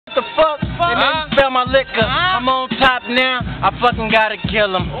the fuck? They made me spell my liquor. I'm on top now. I fucking gotta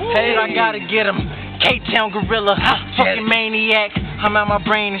kill him. Hey, I gotta get him. K-Town gorilla, fucking maniac. I'm out my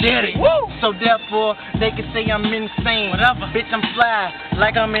brain and shit. So therefore, they can say I'm insane. Whatever. Bitch, I'm fly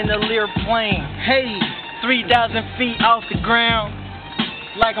like I'm in a Lear plane. Hey, 3,000 feet off the ground,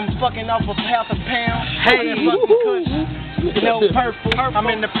 like I'm fucking off of half a pound. Hey, fucking kush, no purple. I'm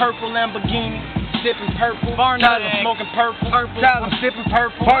in the purple Lamborghini, sipping purple. Barnett, smoking purple. I'm sipping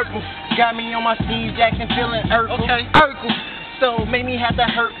purple. Got me on my Steve Jackson, feeling Urkel. Urkel. So make me have to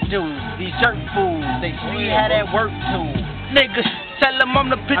hurt dudes, these jerk fools. They see how that work too. Niggas, tell them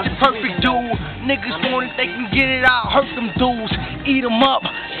I'm the picture perfect dude. Niggas want it, they can get it, I'll hurt them dudes. Eat them up,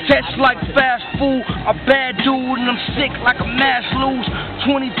 test like fast food. A bad dude and I'm sick like a mass lose.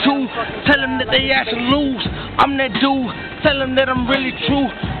 22, tell them that they ass lose. I'm that dude, tell them that I'm really true.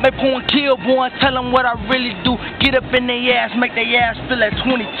 Maypole Kilbourn, tell them what I really do. Get up in their ass, make their ass feel like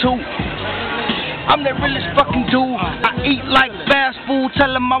 22. I'm that realest fucking dude. I eat like fast food.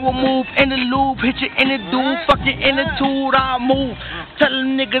 Tell them I will move in the lube. Hit you in the dude. Fuck your attitude. I'll move. Tell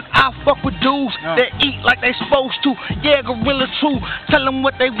them niggas I fuck with dudes that eat like they supposed to. Yeah, gorilla too. Tell them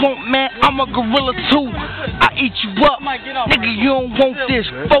what they want, man. I'm a gorilla too. I eat you up. Nigga, you don't want this.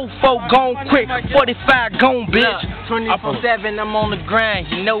 4-4 gone quick. 45 gone, bitch. 24/7, I'm on the grind.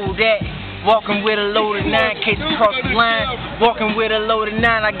 You know that. Walking with a loaded 9, case across the line. Walking with a loaded 9,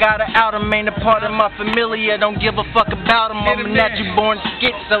 I got her out. I'm ain't a part of my familia. Don't give a fuck about him. I'm a natural born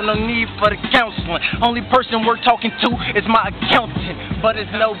skit, so no need for the counseling. Only person we're talking to is my accountant. But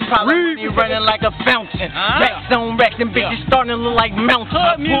it's no problem when he running like a fountain. Racks on racks, and bitches starting to look like mountains.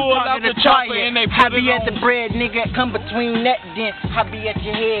 Pull out the chocolate and they I be at the bread, nigga. Come between that dent. I be at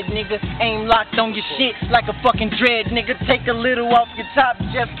your head, nigga. Aim locked on your shit like a fucking dread, nigga. Take a little off your top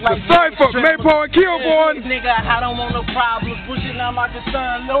just like Maypole Kilbourn. Nigga, I don't want no problems. Pushing out my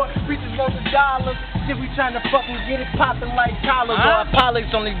concern, Lord. We just want the dollars. Shit, we trying to fucking get it popping like collars. Or Apollos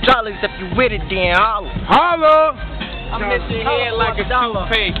on these jollies. If you with it, then holla. Holla. I'm missing head like a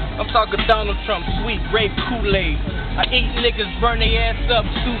toupee. I'm talking Donald Trump, sweet grape Kool-Aid. I eat niggas, burn their ass up,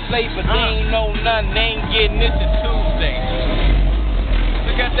 souffle, but they ain't know nothing. They ain't getting this till Tuesday.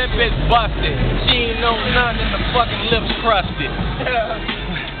 Look at that bitch busted. She ain't know nothing, and the fucking lips crusted.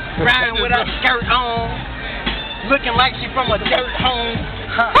 Riding with her skirt on, looking like she from a dirt home.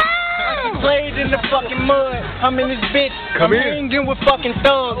 She played in the fucking mud. I'm in this bitch. I'm hanging with fucking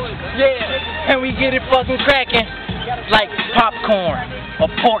thugs. Yeah, and we get it fucking cracking like popcorn or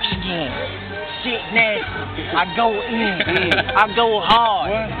pork skin. Shit nasty. I go in. I go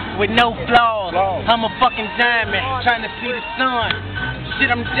hard with no flaws. I'm a fucking diamond trying to see the sun. Shit,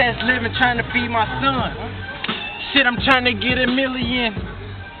 I'm just living trying to feed my son. Shit, I'm trying to get $1 million.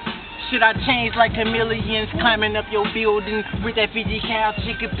 Shit, I changed like chameleons, climbing up your building with that 50 cal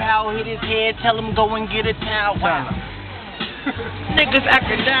chicken pow. Hit his head, tell him go and get a towel. Wow. Niggas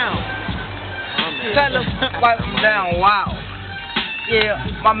acting down. Tell him wipe him down. Wow. Yeah,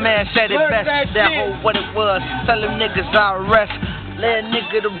 my man said it best. That whole what it was. Tell them niggas I arrest. Let a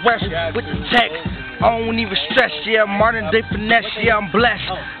nigga to rest with the text. I don't even stress, yeah, modern day finesse, yeah, I'm blessed.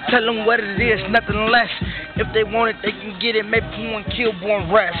 Tell them what it is, nothing less. If they want it, they can get it. Maypole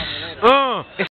Kilbourn rest.